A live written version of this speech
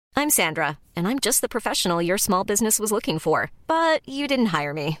I'm Sandra, and I'm just the professional your small business was looking for. But you didn't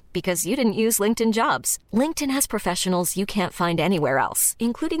hire me because you didn't use LinkedIn Jobs. LinkedIn has professionals you can't find anywhere else,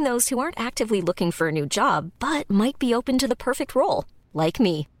 including those who aren't actively looking for a new job, but might be open to the perfect role, like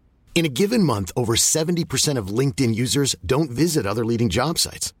me. In a given month, over 70% of LinkedIn users don't visit other leading job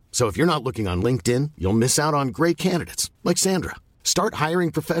sites. So if you're not looking on LinkedIn, you'll miss out on great candidates like Sandra. Start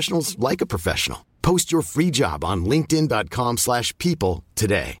hiring professionals like a professional. Post your free job on linkedin.com/people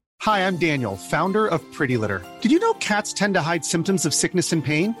today. Hi, I'm Daniel, founder of Pretty Litter. Did you know cats tend to hide symptoms of sickness and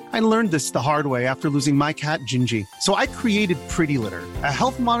pain? I learned this the hard way after losing my cat, Gingy. So I created Pretty Litter, a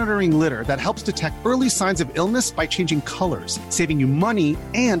health monitoring litter that helps detect early signs of illness by changing colors, saving you money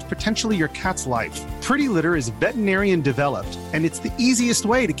and potentially your cat's life. Pretty Litter is veterinarian developed, and it's the easiest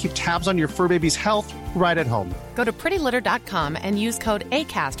way to keep tabs on your fur baby's health right at home. Go to prettylitter.com and use code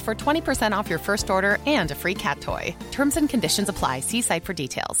ACAST for 20% off your first order and a free cat toy. Terms and conditions apply. See site for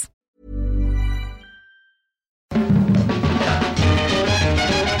details.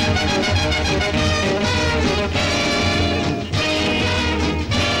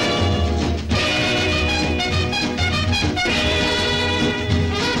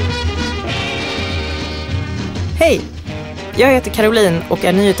 Hej! Jag heter Caroline och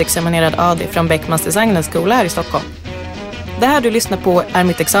är nyutexaminerad AD från Beckmans designskola här i Stockholm. Det här du lyssnar på är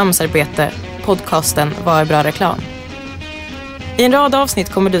mitt examensarbete, podcasten Vad är bra reklam? I en rad avsnitt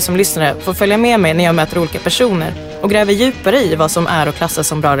kommer du som lyssnare få följa med mig när jag möter olika personer och gräver djupare i vad som är och klassas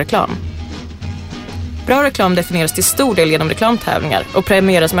som bra reklam. Bra reklam definieras till stor del genom reklamtävlingar och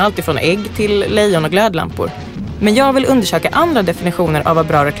premieras med allt ifrån ägg till lejon och glödlampor. Men jag vill undersöka andra definitioner av vad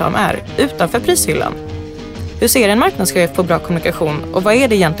bra reklam är utanför prishyllan. Hur ser en marknadschef på bra kommunikation och vad är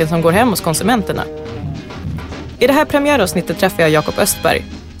det egentligen som går hem hos konsumenterna? I det här premiäravsnittet träffar jag Jakob Östberg,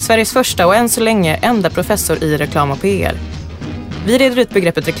 Sveriges första och än så länge enda professor i reklam och PR. Vi reder ut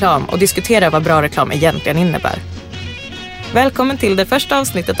begreppet reklam och diskuterar vad bra reklam egentligen innebär. Välkommen till det första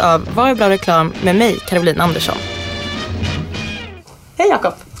avsnittet av Vad är bra reklam med mig, Caroline Andersson. Hej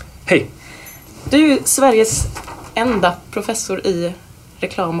Jakob! Hej! Du är ju Sveriges enda professor i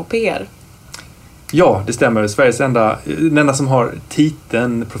reklam och PR. Ja, det stämmer. Sveriges den enda som har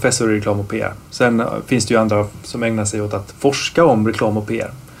titeln professor i reklam och PR. Sen finns det ju andra som ägnar sig åt att forska om reklam och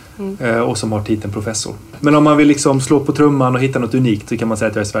PR. Och som har titeln professor. Men om man vill liksom slå på trumman och hitta något unikt så kan man säga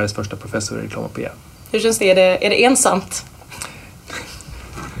att jag är Sveriges första professor i reklam och PR. Hur känns det? Är det ensamt?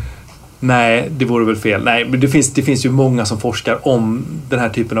 Nej, det vore väl fel. Nej, men det finns ju många som forskar om den här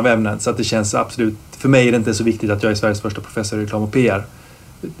typen av ämnen. Så att det känns absolut... För mig är det inte så viktigt att jag är Sveriges första professor i reklam och PR.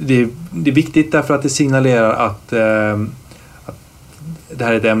 Det är viktigt därför att det signalerar att det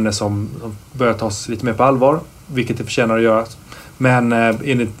här är ett ämne som börjar tas lite mer på allvar, vilket det förtjänar att göra. Men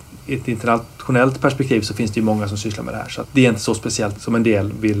i ett internationellt perspektiv så finns det ju många som sysslar med det här. Så att det är inte så speciellt som en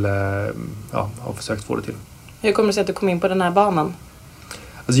del vill ha försökt få det till. Hur kommer det sig att du kom in på den här banan?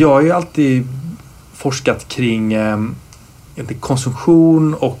 Alltså jag har ju alltid forskat kring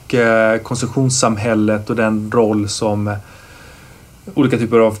konsumtion och konsumtionssamhället och den roll som olika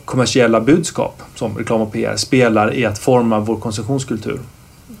typer av kommersiella budskap som reklam och PR spelar i att forma vår konsumtionskultur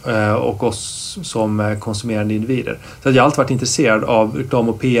och oss som konsumerande individer. Så att jag har alltid varit intresserad av reklam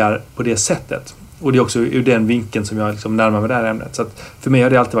och PR på det sättet. Och det är också ur den vinkeln som jag liksom närmar mig det här ämnet. Så att för mig har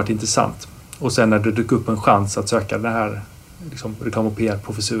det alltid varit intressant. Och sen när det dök upp en chans att söka den här liksom, reklam och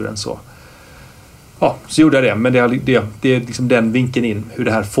PR-professuren så gjorde jag det. Men det är liksom den vinkeln in, hur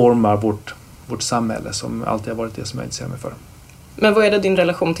det här formar vårt samhälle som alltid har varit det som jag intresserar mig för. Men vad är det din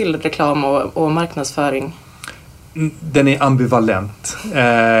relation till reklam och marknadsföring? Den är ambivalent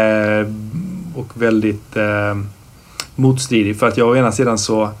och väldigt motstridig. För att jag å ena sidan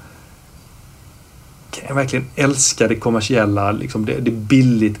så kan jag verkligen älska det kommersiella, liksom det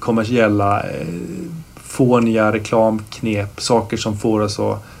billigt kommersiella, fåniga reklamknep, saker som får oss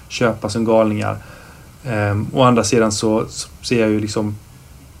att köpa som galningar. Å andra sidan så ser jag ju liksom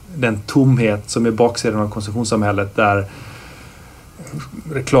den tomhet som är baksidan av konsumtionssamhället där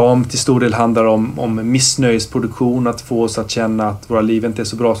reklam till stor del handlar om missnöjesproduktion, att få oss att känna att våra liv inte är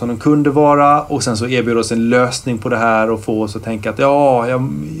så bra som de kunde vara, och sen så erbjuder oss en lösning på det här och få oss att tänka att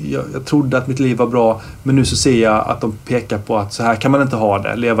jag trodde att mitt liv var bra, men nu så ser jag att de pekar på att så här kan man inte ha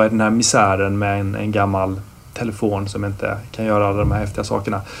det, leva i den här misären med en gammal telefon som inte kan göra alla de här häftiga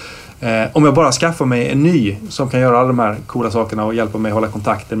sakerna. Om jag bara skaffar mig en ny som kan göra alla de här coola sakerna och hjälpa mig att hålla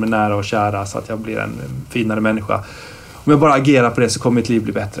kontakten med nära och kära så att jag blir en finare människa. Om jag bara agerar på det så kommer mitt liv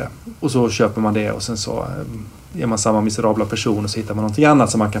bli bättre. Och så köper man det och sen så är man samma miserabla person och så hittar man någonting annat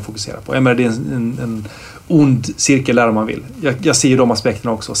som man kan fokusera på. Jag menar, det är en ond cirkel där om man vill. Jag ser ju de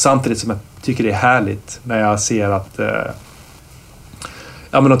aspekterna också. Samtidigt som jag tycker det är härligt när jag ser att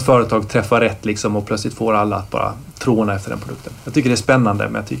något företag träffar rätt liksom, och plötsligt får alla att bara tråna efter den produkten. Jag tycker det är spännande,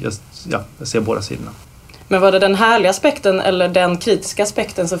 men jag ser båda sidorna. Men var det den härliga aspekten eller den kritiska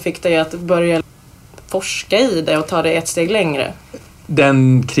aspekten som fick dig att börja forska i det och ta det ett steg längre?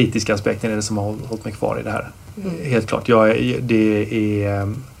 Den kritiska aspekten är det som har hållit mig kvar i det här. Helt klart. Det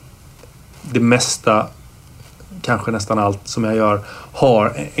är det mesta, kanske nästan allt som jag gör,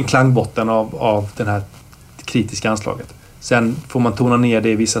 har en klangbotten av den här kritiska anslaget. Sen får man tona ner det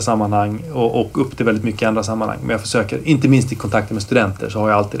i vissa sammanhang och upp det väldigt mycket i andra sammanhang. Men jag försöker, inte minst i kontakter med studenter, så har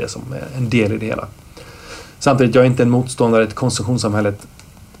jag alltid det som en del i det hela. Samtidigt, jag är inte en motståndare till konsumtionssamhället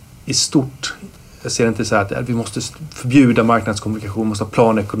i stort. Jag ser inte så här att vi måste förbjuda marknadskommunikation, måste ha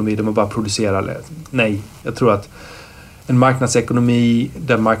planekonomi där man bara producerar. Nej, jag tror att en marknadsekonomi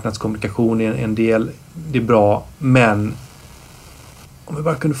där marknadskommunikation är en del, det är bra. Men om vi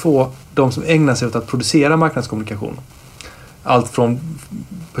bara kunde få de som ägnar sig åt att producera marknadskommunikation, allt från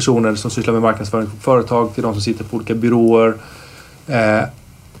personer som sysslar med marknadsföring på företag till de som sitter på olika byråer,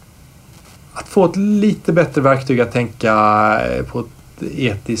 att få ett lite bättre verktyg att tänka på ett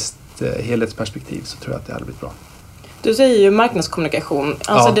etiskt helhetsperspektiv, så tror jag att det hade blivit bra. Du säger ju marknadskommunikation.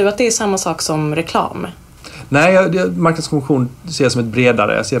 Anser du att det är samma sak som reklam? Nej, marknadskommunikation ser jag som ett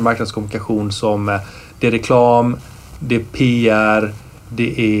bredare. Jag ser marknadskommunikation som det är reklam, det är PR,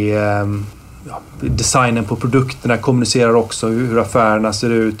 det är designen på produkterna, kommunicerar också hur affärerna ser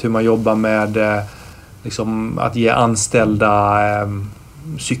ut, hur man jobbar med liksom, att ge anställda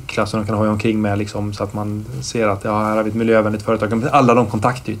cyklar som de kan ha omkring med, liksom, så att man ser att här har vi ett miljövänligt företag. Alla de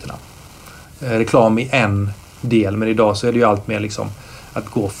kontaktytorna. Reklam är en del, men idag så är det ju allt mer liksom att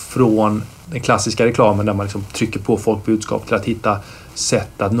gå från den klassiska reklamen där man liksom trycker på folk budskap till att hitta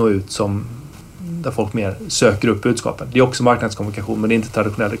sätt att nå ut som där folk mer söker upp budskapen. Det är också marknadskommunikation, men det är inte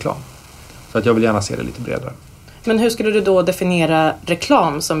traditionell reklam. Så att jag vill gärna se det lite bredare. Men hur skulle du då definiera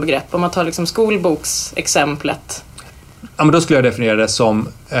reklam som begrepp? Om man tar liksom skolboksexemplet. Ja, men då skulle jag definiera det som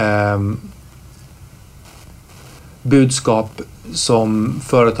budskap som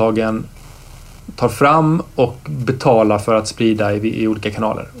företagen tar fram och betalar för att sprida i olika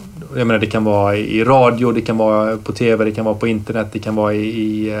kanaler. Jag menar, det kan vara i radio, det kan vara på tv, det kan vara på internet, det kan vara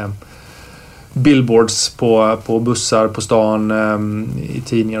i billboards på bussar, på stan, i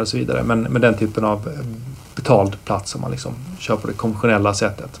tidningar och så vidare. Men den typen av betald plats som man liksom kör på det konventionella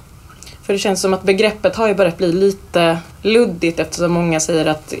sättet. För det känns som att begreppet har ju börjat bli lite luddigt, eftersom många säger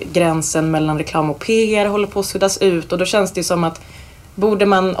att gränsen mellan reklam och PR håller på att suddas ut. Och då känns det som att borde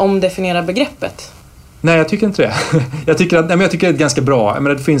man omdefiniera begreppet? Nej, jag tycker inte det. Jag tycker det är ganska bra.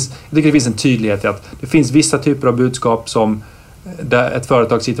 Jag tycker det finns en tydlighet i att det finns vissa typer av budskap som där ett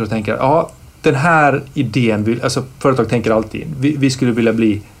företag sitter och tänker, den här idén, alltså företag tänker alltid, vi skulle vilja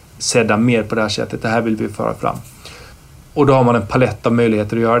bli sedda mer på det här sättet, det här vill vi föra fram. Och då har man en palett av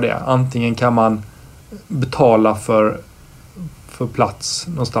möjligheter att göra det. Antingen kan man betala för plats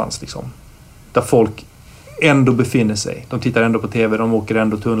någonstans liksom, där folk ändå befinner sig. De tittar ändå på tv, de åker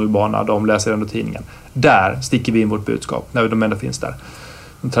ändå tunnelbana, de läser ändå tidningen. Där sticker vi in vårt budskap när de ändå finns där.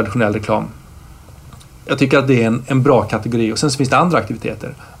 En traditionell reklam. Jag tycker att det är en bra kategori. Och sen så finns det andra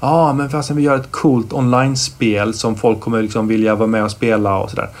aktiviteter. Men fast vi gör ett coolt online-spel som folk kommer liksom vilja vara med och spela och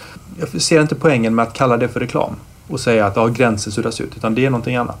sådär. Jag ser inte poängen med att kalla det för reklam och säga att gränser suddas ut, utan det är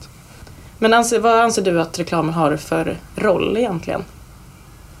någonting annat. Men vad anser du att reklamen har för roll egentligen?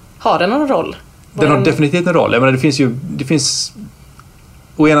 Har den någon roll? Den har definitivt en roll. Jag menar, det finns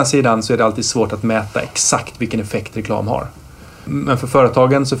å ena sidan så är det alltid svårt att mäta exakt vilken effekt reklam har. Men för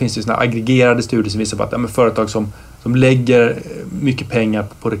företagen så finns det såna aggregerade studier som visar på att företag som lägger mycket pengar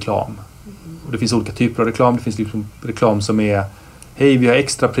på reklam. Och det finns olika typer av reklam. Det finns liksom reklam som är hej, vi har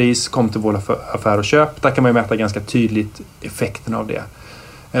extra pris, kom till vår affär och köp. Där kan man ju mäta ganska tydligt effekten av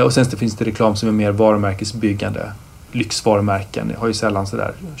det. Och sen finns det reklam som är mer varumärkesbyggande. Lyxvarumärken har ju sällan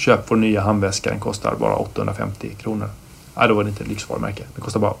sådär, köp vår nya handväska, den kostar bara 850 kronor. Då var det inte ett lyxvarumärke, det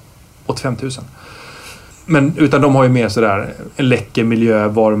kostar bara 85 000. Men utan de har ju mer sådär en läcker miljö,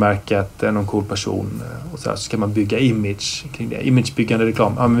 varumärket, någon cool person och så ska man bygga image kring det. Imagebyggande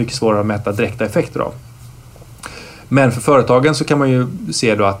reklam är mycket svårare att mäta direkta effekter av. Men för företagen så kan man ju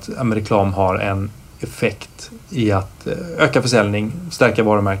se då att reklam har en effekt i att öka försäljning, stärka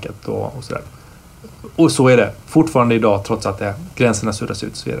varumärket och sådär. Och så är det fortfarande idag, trots att gränserna suddas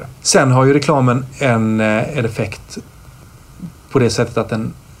ut, så är det. Sen har ju reklamen en effekt på det sättet att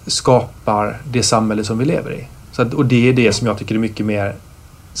den skapar det samhälle som vi lever i. Och det är det som jag tycker är mycket mer,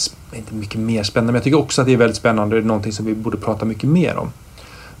 inte mycket mer spännande, men jag tycker också att det är väldigt spännande och det är någonting som vi borde prata mycket mer om.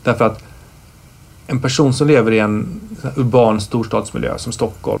 Därför att en person som lever i en urban storstadsmiljö som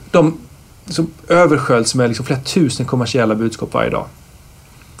Stockholm, de som översköljs med liksom flera tusen kommersiella budskap varje dag.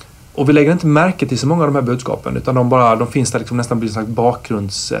 Och vi lägger inte märke till så många av de här budskapen, utan de finns där liksom nästan blir en slags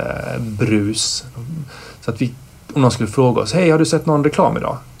bakgrundsbrus. Så att om någon skulle fråga oss, hej, har du sett någon reklam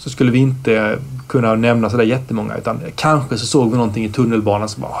idag? Så skulle vi inte kunna nämna sådär jättemånga, utan kanske så såg vi någonting i tunnelbanan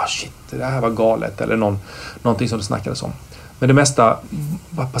som bara, shit, det här var galet, eller någonting som det snackades om. Men det mesta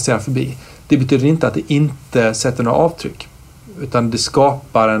passerar förbi. Det betyder inte att det inte sätter några avtryck, utan det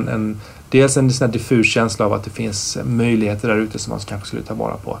skapar dels en sån här diffus känsla av att det finns möjligheter där ute som man kanske skulle ta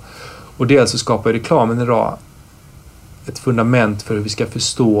vara på. Och dels så skapar reklamen idag ett fundament för hur vi ska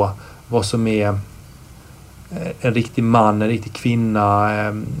förstå vad som är en riktig man, en riktig kvinna,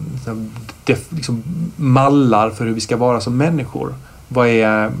 liksom mallar för hur vi ska vara som människor. Vad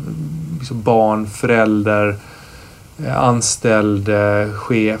är liksom barn, förälder, anställd,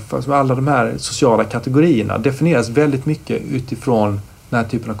 chef, alltså alla de här sociala kategorierna definieras väldigt mycket utifrån den här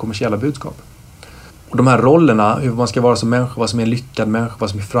typen av kommersiella budskap. Och de här rollerna, hur man ska vara som människa, vad som är en lyckad människa, vad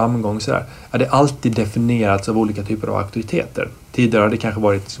som är framgång, så där, är det alltid definierats av olika typer av auktoriteter. Tidigare har det kanske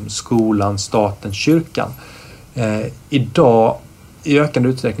varit liksom skolan, staten, kyrkan. Idag i ökande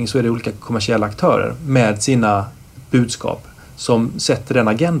utsträckning så är det olika kommersiella aktörer med sina budskap som sätter den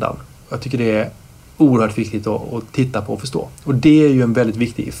agendan. Jag tycker det är oerhört viktigt att titta på och förstå. Och det är ju en väldigt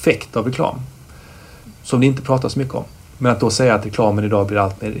viktig effekt av reklam som det inte pratas så mycket om. Men att då säga att reklamen idag blir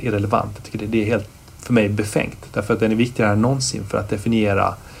allt mer irrelevant, jag tycker det är helt för mig befängt. Därför att den är viktigare än någonsin för att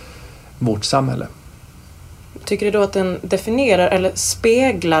definiera vårt samhälle. Tycker du då att den definierar eller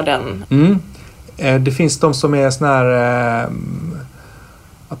speglar den? Det finns de som är såna här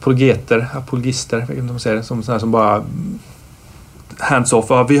apologister, vet inte om man säger det, som bara hands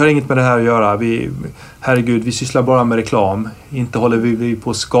off. Vi har inget med det här att göra. Herregud, vi sysslar bara med reklam. Inte håller vi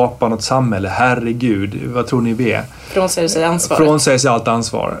på att skapa något samhälle. Herregud, vad tror ni vi är? Frånsäger sig ansvaret. Frånsäger sig allt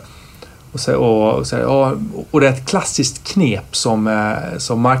ansvar. Och det är ett klassiskt knep som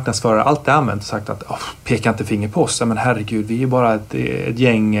marknadsförare alltid använt och sagt att peka inte finger på oss. Men herregud, vi är bara ett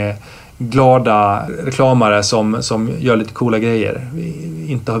gäng glada reklamare som gör lite coola grejer.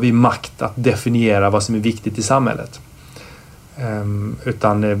 Inte har vi makt att definiera vad som är viktigt i samhället.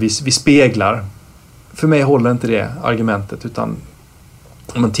 Utan vi speglar. För mig håller inte det argumentet, utan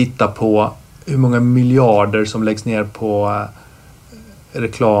om man tittar på hur många miljarder som läggs ner på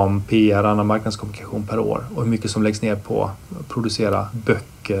reklam, PR, annan marknadskommunikation per år, och hur mycket som läggs ner på att producera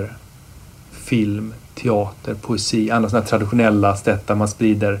böcker, film, teater, poesi, andra sådana traditionella sätt där man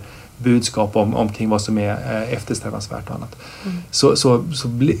sprider budskap omkring vad som är eftersträvansvärt och annat. Så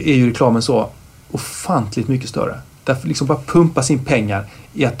är ju reklamen så ofantligt mycket större. Därför liksom bara pumpas in pengar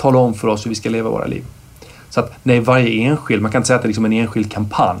i att tala om för oss hur vi ska leva våra liv. Så att varje enskild, man kan inte säga att det är liksom en enskild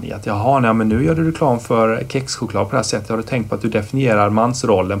kampanj. Att men nu gör du reklam för kexchoklad på det här sättet. Har du tänkt på att du definierar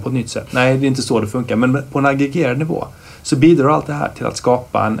mansrollen på ett nytt sätt? Nej, det är inte så det funkar. Men på en aggregerad nivå så bidrar allt det här till att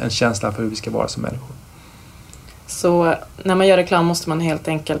skapa en känsla för hur vi ska vara som människor. Så när man gör reklam måste man helt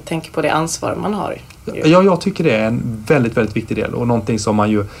enkelt tänka på det ansvar man har? Ja, jag tycker det är en väldigt, väldigt viktig del. Och någonting som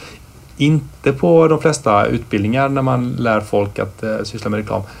man ju inte på de flesta utbildningar när man lär folk att syssla med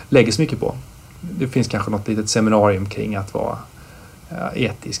reklam lägger så mycket på. Det finns kanske något litet seminarium kring att vara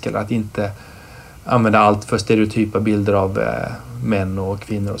etisk eller att inte använda allt för stereotypa bilder av män och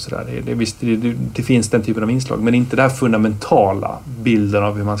kvinnor och sådär. Det finns den typen av inslag, men inte den här fundamentala bilden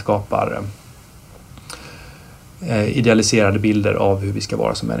av hur man skapar idealiserade bilder av hur vi ska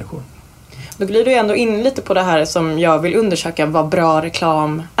vara som människor. Då glider du ändå in lite på det här som jag vill undersöka, vad bra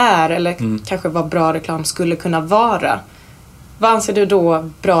reklam är eller kanske vad bra reklam skulle kunna vara. Vad anser du då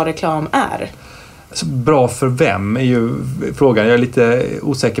bra reklam är? Alltså, bra för vem är ju frågan. Jag är lite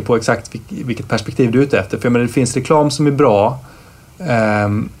osäker på exakt vilket perspektiv du är ute efter. För det finns reklam som är bra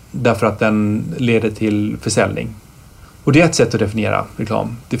därför att den leder till försäljning. Och det är ett sätt att definiera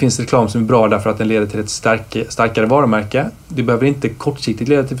reklam. Det finns reklam som är bra därför att den leder till ett starkare varumärke. Det behöver inte kortsiktigt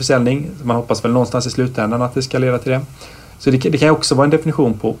leda till försäljning. Man hoppas väl någonstans i slutändan att det ska leda till det. Så det kan också vara en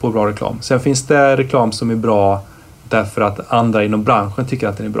definition på bra reklam. Sen finns det reklam som är bra därför att andra inom branschen tycker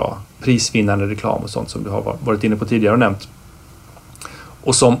att den är bra. Prisvinnande reklam och sånt som du har varit inne på tidigare och nämnt.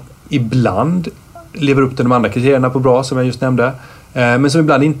 Och som ibland lever upp till de andra kriterierna på bra som jag just nämnde. Men som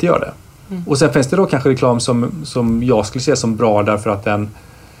ibland inte gör det. Och sen finns det då kanske reklam som jag skulle se som bra därför att den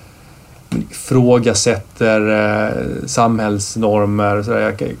ifrågasätter samhällsnormer. Så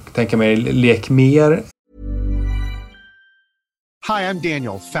jag kan tänka mig lek mer. Hi, I'm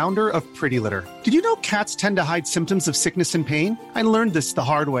Daniel, founder of Pretty Litter. Did you know cats tend to hide symptoms of sickness and pain? I learned this the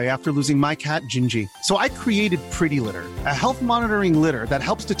hard way after losing my cat, Gingy. So I created Pretty Litter, a health monitoring litter that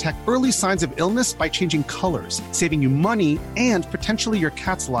helps detect early signs of illness by changing colors, saving you money and potentially your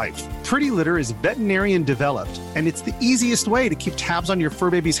cat's life. Pretty Litter is veterinarian developed, and it's the easiest way to keep tabs on your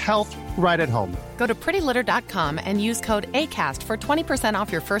fur baby's health right at home. Go to prettylitter.com and use code ACAST for 20%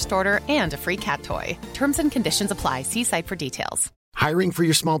 off your first order and a free cat toy. Terms and conditions apply. See site for details. Hiring for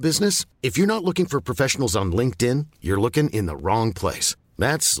your small business? If you're not looking for professionals on LinkedIn, you're looking in the wrong place.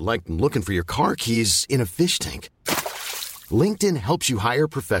 That's like looking for your car keys in a fish tank. LinkedIn helps you hire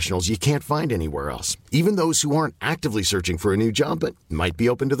professionals you can't find anywhere else, even those who aren't actively searching for a new job but might be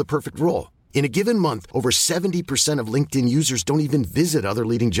open to the perfect role. In a given month, over 70% of LinkedIn users don't even visit other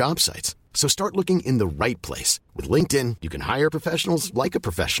leading job sites. So start looking in the right place. With LinkedIn, you can hire professionals like a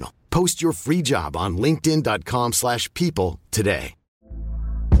professional. Post your free job on linkedin.com/people today.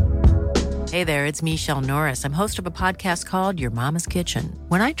 Hey there, it's Michelle Norris. I'm host of a podcast called Your Mama's Kitchen.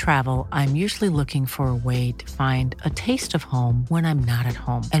 When I travel, I'm usually looking for a way to find a taste of home when I'm not at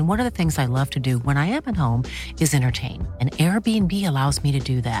home. And one of the things I love to do when I am at home is entertain. And Airbnb allows me to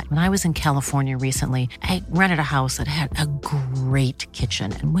do that. When I was in California recently, I rented a house that had a great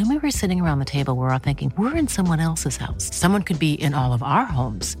kitchen. And when we were sitting around the table, we were all thinking, we're in someone else's house. Someone could be in all of our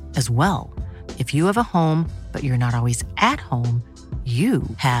homes as well. If you have a home, but you're not always at home, you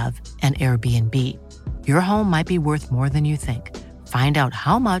have an Airbnb. Your home might be worth more than you think. Find out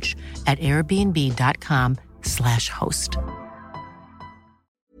how much at airbnb.com/host.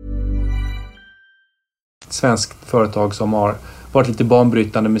 Svenskt företag som har varit lite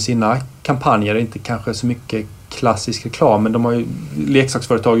banbrytande med sina kampanjer, inte kanske så mycket klassisk reklam, men de har ju,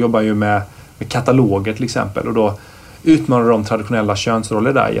 leksaksföretag jobbar ju med kataloger till exempel, och då utmanar de traditionella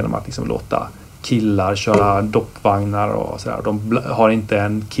könsroller där genom att liksom låta killar köra dockvagnar och sådär. De har inte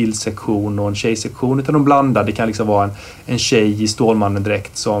en killsektion och en tjejsektion, utan de blandar. Det kan liksom vara en tjej i Stålmannen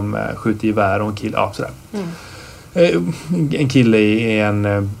direkt som skjuter gevär och en kille, ja, sådär. En kille i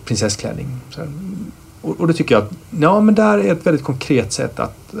en prinsessklänning. Och det tycker jag att men där är ett väldigt konkret sätt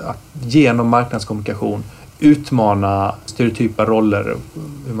att genom marknadskommunikation utmana stereotypa roller,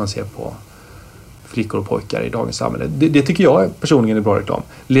 hur man ser på flickor och pojkar i dagens samhälle. Det tycker jag personligen är bra reklam.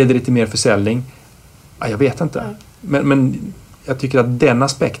 Leder det till mer försäljning? Ja, jag vet inte. Men jag tycker att den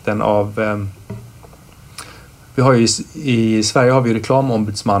aspekten av... vi har ju i Sverige har vi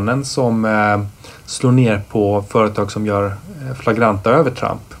reklamombudsmannen som slår ner på företag som gör flagranta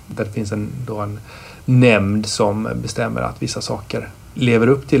övertramp. Där det finns en nämnd som bestämmer att vissa saker lever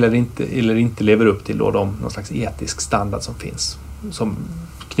upp till eller inte lever upp till då någon slags etisk standard som finns. Som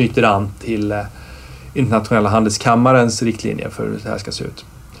knyter an till internationella handelskammarens riktlinjer för hur det här ska se ut.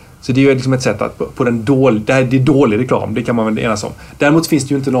 Så det är ju liksom ett sätt att på den det är dålig reklam, det kan man väl enas om. Däremot finns det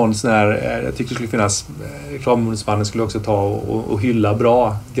ju inte någon sån här, jag tycker det skulle finnas, reklamombudsmannen skulle också ta och hylla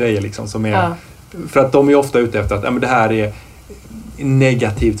bra grejer liksom som är, för att de är ofta ute efter att men det här är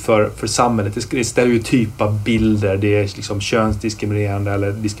negativt för samhället. Det är stereotypa bilder, det är liksom könsdiskriminerande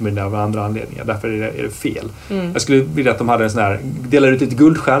eller diskriminerande av andra anledningar. Därför är det fel. Jag skulle vilja att de hade en sån här, delar ut lite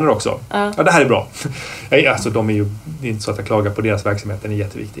guldstjärnor också. Ja, det här är bra. Alltså det är inte så att jag klagar på deras verksamhet, den är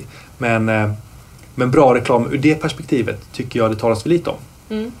jätteviktig. Men bra reklam ur det perspektivet tycker jag det talas för lite om.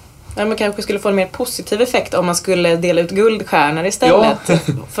 Ja, man kanske skulle få en mer positiv effekt om man skulle dela ut guldstjärnor istället.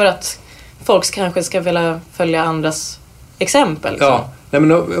 För att folk kanske ska vilja följa andras exempel. Liksom. Ja,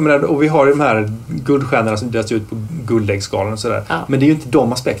 och vi har ju de här guldstjärnorna som delas ut på Guldäggsgalan och sådär. Ja. Men det är ju inte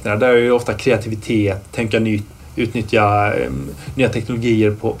de aspekterna. Där är ju ofta kreativitet, tänka nytt, utnyttja nya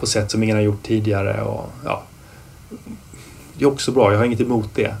teknologier på sätt som ingen har gjort tidigare. Och, ja. Det är också bra, jag har inget emot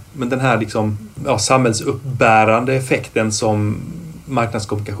det. Men den här liksom, samhällsuppbärande effekten som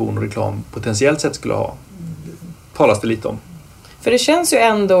marknadskommunikation och reklam potentiellt sett skulle ha, talas det lite om. För det känns ju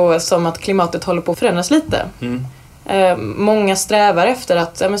ändå som att klimatet håller på att förändras lite. Många strävar efter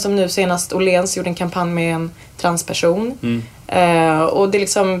att, som nu senast Åhléns gjorde en kampanj med en transperson. Och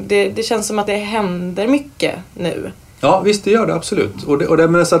det känns som att det händer mycket nu. Ja, visst det gör det absolut. Och det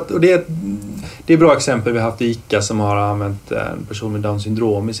är bra exempel. Vi har haft ICA som har använt en person med Down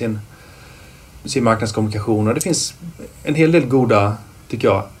syndrom i sin marknadskommunikation. Och det finns en hel del goda, tycker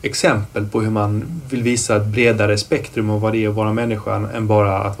jag, exempel på hur man vill visa ett bredare spektrum av vad det är att vara människa än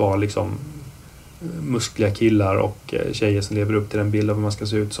bara att vara liksom muskliga killar och tjejer som lever upp till den bild av hur man ska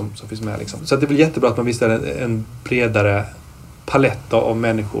se ut som finns med. Liksom. Så att det är väl jättebra att man visar en bredare palett av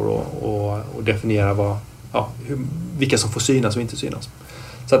människor och definiera vilka som får synas och inte synas.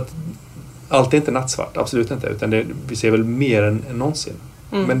 Så att allt är inte nattsvart, absolut inte. Utan vi ser väl mer än någonsin.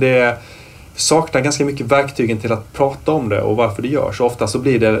 Men det saknar ganska mycket verktygen till att prata om det och varför det görs. Så ofta så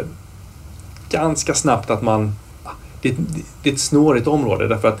blir det ganska snabbt att man... Det är ett snårigt område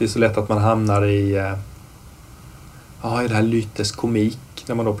därför att det är så lätt att man hamnar i det här lytes komik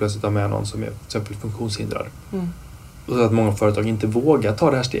när man då plötsligt har med någon som är till exempel funktionshindrad. Och så att många företag inte vågar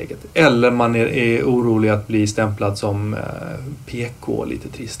ta det här steget. Eller man är orolig att bli stämplad som PK, lite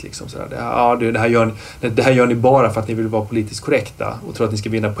trist liksom. Det här gör ni bara för att ni vill vara politiskt korrekta och tror att ni ska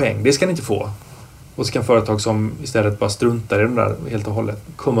vinna poäng. Det ska ni inte få. Och så kan företag som istället bara struntar i de där helt och hållet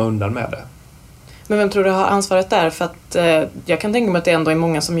komma undan med det. Men vem tror du har ansvaret där? För att jag kan tänka mig att det ändå är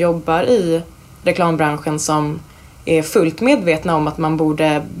många som jobbar i reklambranschen som är fullt medvetna om att man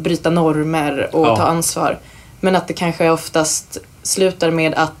borde bryta normer och ta ansvar. Men att det kanske oftast slutar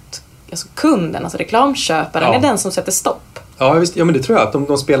med att kunden, alltså reklamköparen, är den som sätter stopp. Ja, visst, men det tror jag att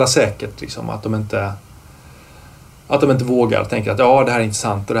de spelar säkert. Liksom, att de inte vågar tänka att det här är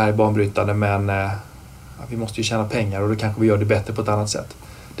intressant och det här är banbrytande, men vi måste ju tjäna pengar och då kanske vi gör det bättre på ett annat sätt.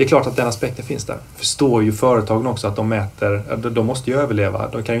 Det är klart att den aspekten finns där. Förstår ju företagen också att de måste ju överleva.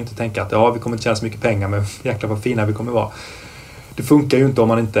 De kan ju inte tänka att vi kommer inte tjäna så mycket pengar, men jäklar vad fina vi kommer vara. Det funkar ju inte om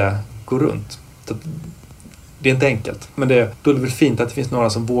man inte går runt. Så det är inte enkelt. Men då är det väl fint att det finns några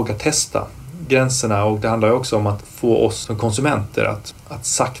som vågar testa gränserna, och det handlar ju också om att få oss som konsumenter att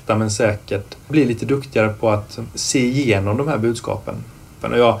sakta men säkert bli lite duktigare på att se igenom de här budskapen.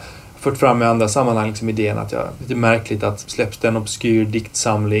 Och jag fört fram i andra sammanhang liksom idén att det är lite märkligt att släpps det en obskyr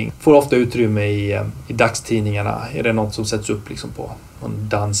diktsamling, får ofta utrymme i dagstidningarna. Är det något som sätts upp liksom på en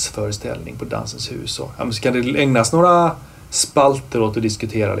dansföreställning på Dansens hus, så kan det ägnas några spalter åt att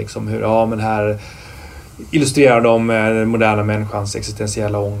diskutera liksom hur, men här illustrerar de den moderna människans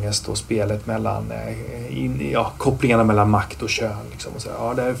existentiella ångest och spelet mellan kopplingarna mellan makt och kön liksom, och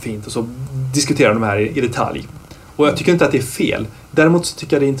så, det är fint, och så diskuterar de här i detalj. Och jag tycker inte att det är fel. Däremot så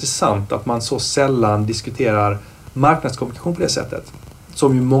tycker jag det är intressant att man så sällan diskuterar marknadskommunikation på det sättet,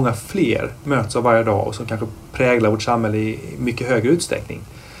 som ju många fler möts av varje dag och som kanske präglar vårt samhälle i mycket högre utsträckning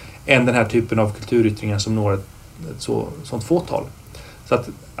än den här typen av kulturyttringar som når ett sånt fåtal. Så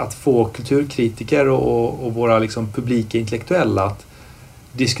att få kulturkritiker och våra liksom publika intellektuella att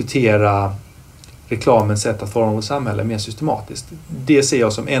diskutera reklamens sätt att forma vårt samhälle mer systematiskt. Det ser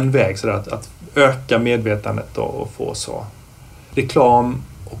jag som en väg så att öka medvetandet och få så. Reklam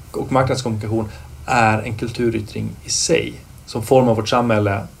och marknadskommunikation är en kulturyttring i sig som formar vårt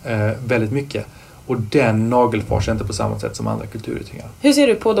samhälle väldigt mycket. Och den nagelfars inte på samma sätt som andra kulturyttringar. Hur ser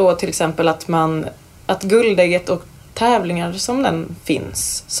du på då till exempel att guldägget och tävlingar som den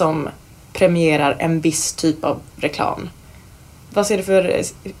finns som premierar en viss typ av reklam? Vad ser du för...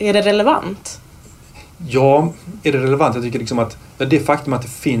 Är det relevant? Ja, är det relevant? Jag tycker liksom att det faktum att det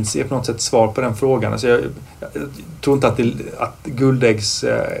finns är på något sätt svar på den frågan. Alltså jag tror inte att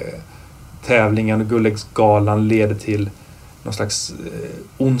guldäggstävlingen och guldäggsgalan leder till någon slags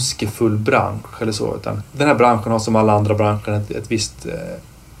ondskefull bransch eller så. Utan den här branschen har som alla andra branscher ett visst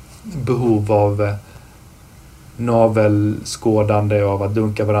behov av navelskådande, av att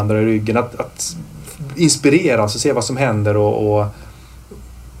dunka varandra i ryggen. Att inspireras och se vad som händer och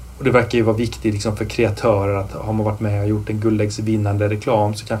det verkar ju vara viktigt liksom för kreatörer att har man varit med och gjort en guldäggsvinnande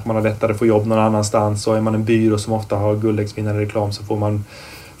reklam så kanske man har lättare att få jobb någon annanstans, och är man en byrå som ofta har guldäggsvinnande reklam så får man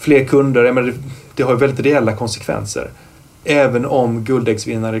fler kunder. Men det har ju väldigt reella konsekvenser. Även om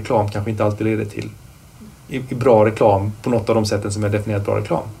guldäggsvinnande reklam kanske inte alltid leder till i bra reklam på något av de sätten som är definierat bra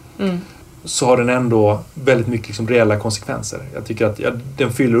reklam. Så har den ändå väldigt mycket liksom reella konsekvenser. Jag tycker att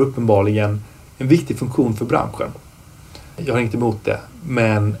den fyller uppenbarligen en viktig funktion för branschen. Jag har inte emot det,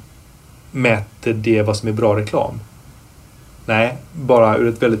 men mäter det vad som är bra reklam? Nej, bara ur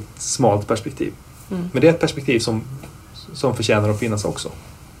ett väldigt smalt perspektiv. Men det är ett perspektiv som förtjänar att finnas också.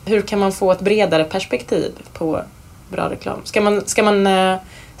 Hur kan man få ett bredare perspektiv på bra reklam? Ska man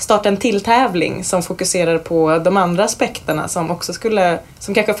starta en till tävling som fokuserar på de andra aspekterna som också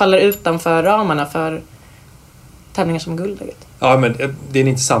som kanske faller utanför ramarna för tävlingar som guldägget? Ja, men det är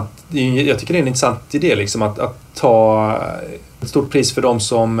jag tycker det är en intressant idé liksom, att ta ett stort pris för de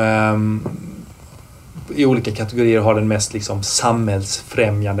som i olika kategorier har den mest liksom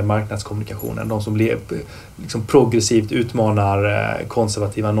samhällsfrämjande marknadskommunikationen. De som liksom progressivt utmanar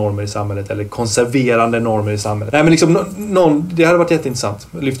konservativa normer i samhället eller konserverande normer i samhället. Nej, men liksom det hade varit jätteintressant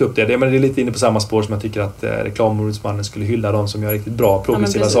att lyfta upp det. Men det är lite inne på samma spår som jag tycker att reklamombudsmannen skulle hylla de som gör riktigt bra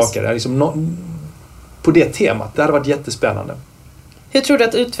progressiva saker. Det är liksom på det temat. Det hade varit jättespännande. Hur tror du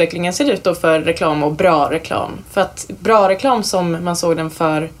att utvecklingen ser ut då för reklam och bra reklam? För att bra reklam som man såg den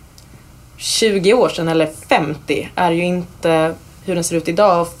för 20 år sedan eller 50 är ju inte hur den ser ut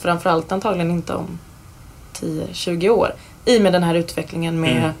idag, och framförallt antagligen inte om 10-20 år. I med den här utvecklingen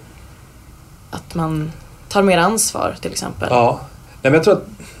med att man tar mer ansvar till exempel? Ja, men jag tror att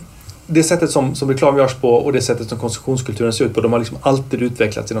det sättet som reklam görs på och det sättet som konsumtionskulturen ser ut på, de har liksom alltid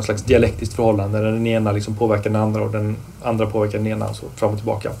utvecklats i någon slags dialektiskt förhållande där den ena liksom påverkar den andra och den andra påverkar den ena och så fram och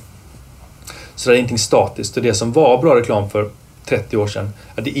tillbaka. Så det är ingenting statiskt, och det som var bra reklam för 30 år sedan,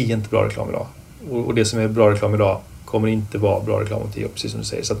 det är inte bra reklam idag. Och det som är bra reklam idag kommer inte vara bra reklam om 10 år, precis som du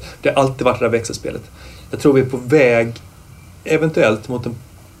säger. Så att det har alltid varit det där växelspelet. Jag tror vi är på väg eventuellt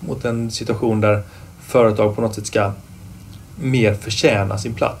mot en situation där företag på något sätt ska mer förtjäna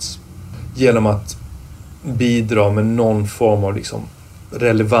sin plats genom att bidra med någon form av liksom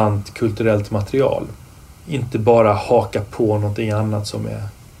relevant kulturellt material. Inte bara haka på någonting annat som är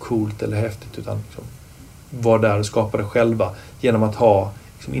coolt eller häftigt, utan liksom vara där och skapa det själva genom att ha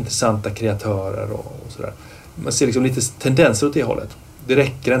liksom intressanta kreatörer och sådär. Man ser liksom lite tendenser åt det hållet. Det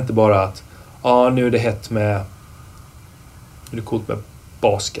räcker inte bara att nu är det hett med, nu är det coolt med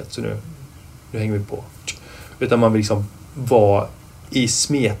basket, så nu hänger vi på. Utan man vill liksom vara i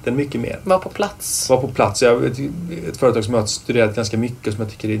smeten mycket mer. Var på plats. Ett företag som jag har studerat ganska mycket och som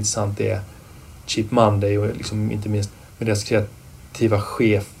jag tycker är intressant är Cheap Monday, och liksom inte minst med deras kreativa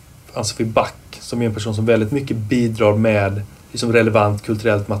chef Ann-Sofie Back, som är en person som väldigt mycket bidrar med liksom relevant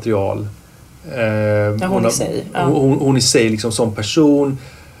kulturellt material. Hon i sig liksom som person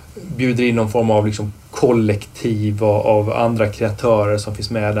bjuder in någon form av liksom kollektiv av andra kreatörer som finns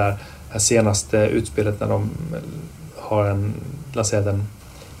med där. Det här senaste utspelet när de har lanserat en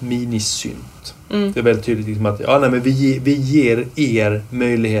minisynt. Det är väldigt tydligt liksom att vi ger er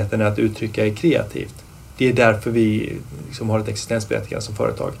möjligheten att uttrycka er kreativt. Det är därför vi liksom har ett existensberättigande som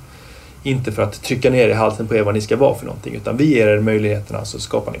företag. Inte för att trycka ner i halsen på er vad ni ska vara för någonting, utan vi ger er möjligheterna, så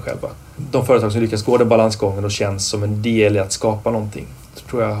skapar ni själva. De företag som lyckas gå den balansgången och känns som en del i att skapa någonting, så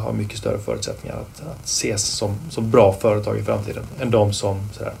tror jag har mycket större förutsättningar att ses som bra företag i framtiden än de som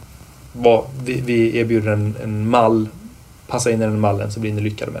sådär, vi erbjuder en mall, passa in i den mallen så blir ni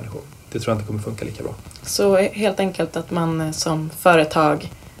lyckade människor. Det tror jag inte kommer funka lika bra. Så helt enkelt att man som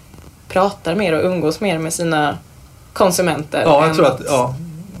företag pratar mer och umgås mer med sina konsumenter. Ja,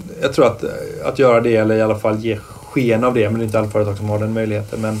 jag tror att göra det, eller i alla fall ge sken av det, men det är inte alla företag som har den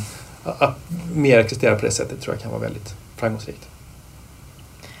möjligheten, men att mer existera på det sättet tror jag kan vara väldigt framgångsrikt.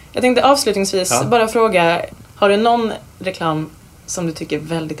 Jag tänkte avslutningsvis bara fråga, har du någon reklam som du tycker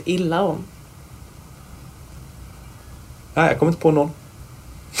väldigt illa om? Nej, jag kommer inte på någon.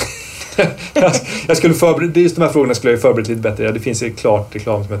 Jag skulle förbereda, just de här frågorna skulle jag förbereda lite bättre. Det finns ju klart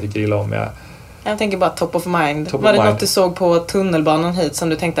reklam som jag tycker illa om. Jag tänker bara top of mind. Var det något du såg på tunnelbanan hit som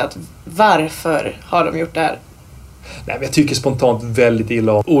du tänkte att varför har de gjort det här? Nej, men jag tycker spontant väldigt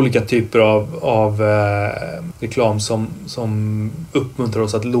illa om olika typer av reklam som uppmuntrar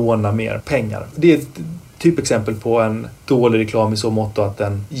oss att låna mer pengar. Det är ett typexempel på en dålig reklam i så mått att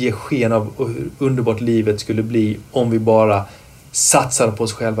den ger sken av hur underbart livet skulle bli om vi bara satsade på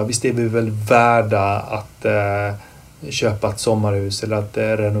oss själva. Visst är vi väl värda att köpa ett sommarhus eller att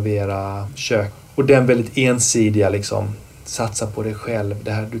renovera kök. Och den väldigt ensidiga liksom, satsa på dig själv.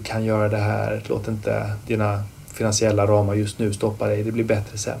 Det här, du kan göra det här. Låt inte dina finansiella ramar just nu stoppa dig. Det blir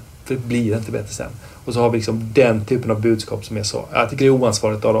bättre sen. För det blir inte bättre sen. Och så har vi liksom den typen av budskap som är så. Jag tycker det är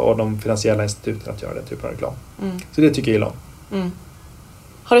oansvarigt av de finansiella instituten att göra den typen av reklam. Så det tycker jag illa om.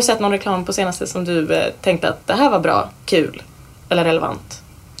 Har du sett någon reklam på senaste som du tänkte att det här var bra, kul eller relevant?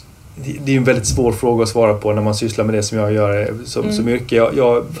 Det är en väldigt svår fråga att svara på när man sysslar med det som jag gör som yrke.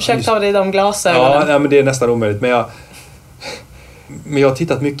 Försök ta dig de glasögonen. Ja, men det är nästan omöjligt. Men jag har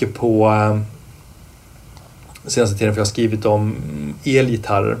tittat mycket på senaste tiden, för jag har skrivit om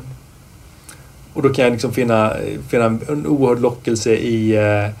elgitarrer. Och då kan jag liksom finna en oerhörd lockelse i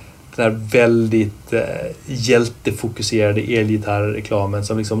den här väldigt hjältefokuserade elgitarreklamen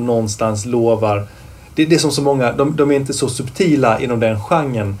som liksom någonstans lovar. Det är som så många, de är inte så subtila inom den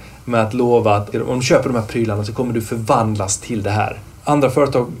genren med att lova att om du köper de här prylarna så kommer du förvandlas till det här. Andra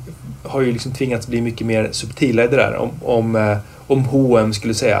företag har ju liksom tvingats bli mycket mer subtila i det där. Om H&M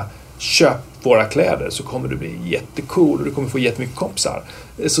skulle säga köp våra kläder så kommer du bli jättecool och du kommer få jättemycket kompisar.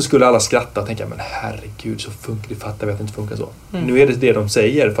 Så skulle alla skratta och tänka, men herregud, så funkar det, fattar vi att det inte funkar så. Nu är det de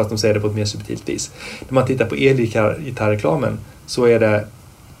säger, fast de säger det på ett mer subtilt vis. När man tittar på elgitarreklamen så är det,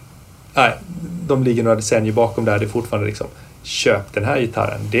 nej, de ligger några decennier bakom där. Det är fortfarande liksom, köp den här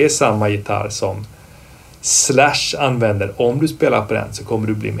gitarren. Det är samma gitarr som Slash använder. Om du spelar på den så kommer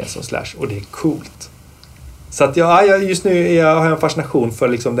du bli mer som Slash. Och det är coolt. Så att just nu har jag en fascination för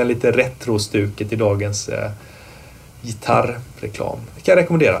liksom den lite retro-stuket i dagens gitarrreklam. Det kan jag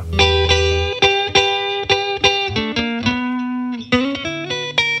rekommendera.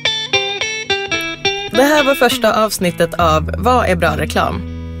 Det här var första avsnittet av Vad är bra reklam?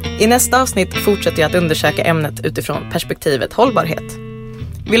 I nästa avsnitt fortsätter jag att undersöka ämnet utifrån perspektivet hållbarhet.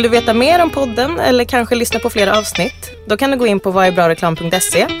 Vill du veta mer om podden eller kanske lyssna på flera avsnitt? Då kan du gå in på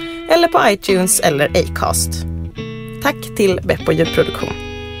vadebrareklam.se eller på iTunes eller Acast. Tack till Beppo ljudproduktion.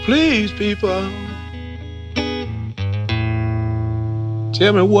 Please people,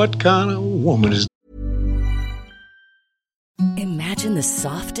 tell me what kind of woman is. Imagine the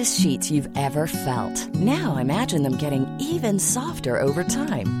softest sheets you've ever felt. Now imagine them getting even softer over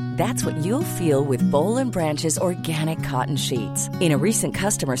time. That's what you'll feel with Boll & Branch's organic cotton sheets. In a recent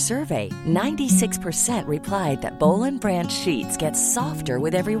customer survey, 96% replied that Boll & Branch sheets get softer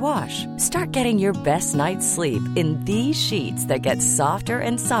with every wash. Start getting your best night's sleep in these sheets that get softer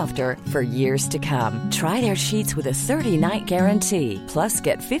and softer for years to come. Try their sheets with a 30-night guarantee. Plus,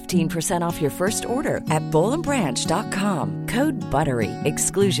 get 15% off your first order at bollandbranch.com. Code BUTTERY.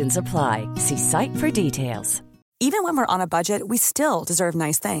 Exclusions apply. See site for details. Even when we're on a budget, we still deserve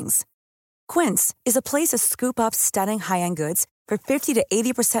nice things. Quince is a place to scoop up stunning high-end goods for 50 to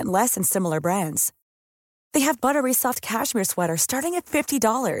 80% less than similar brands. They have buttery soft cashmere sweaters starting at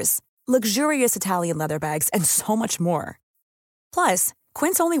 $50, luxurious Italian leather bags, and so much more. Plus,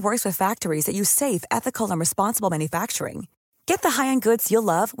 Quince only works with factories that use safe, ethical, and responsible manufacturing. Get the high-end goods you'll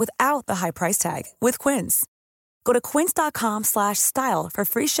love without the high price tag with Quince. Go to quince.com/style for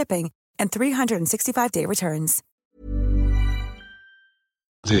free shipping and 365-day returns.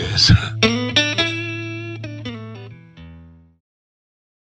 This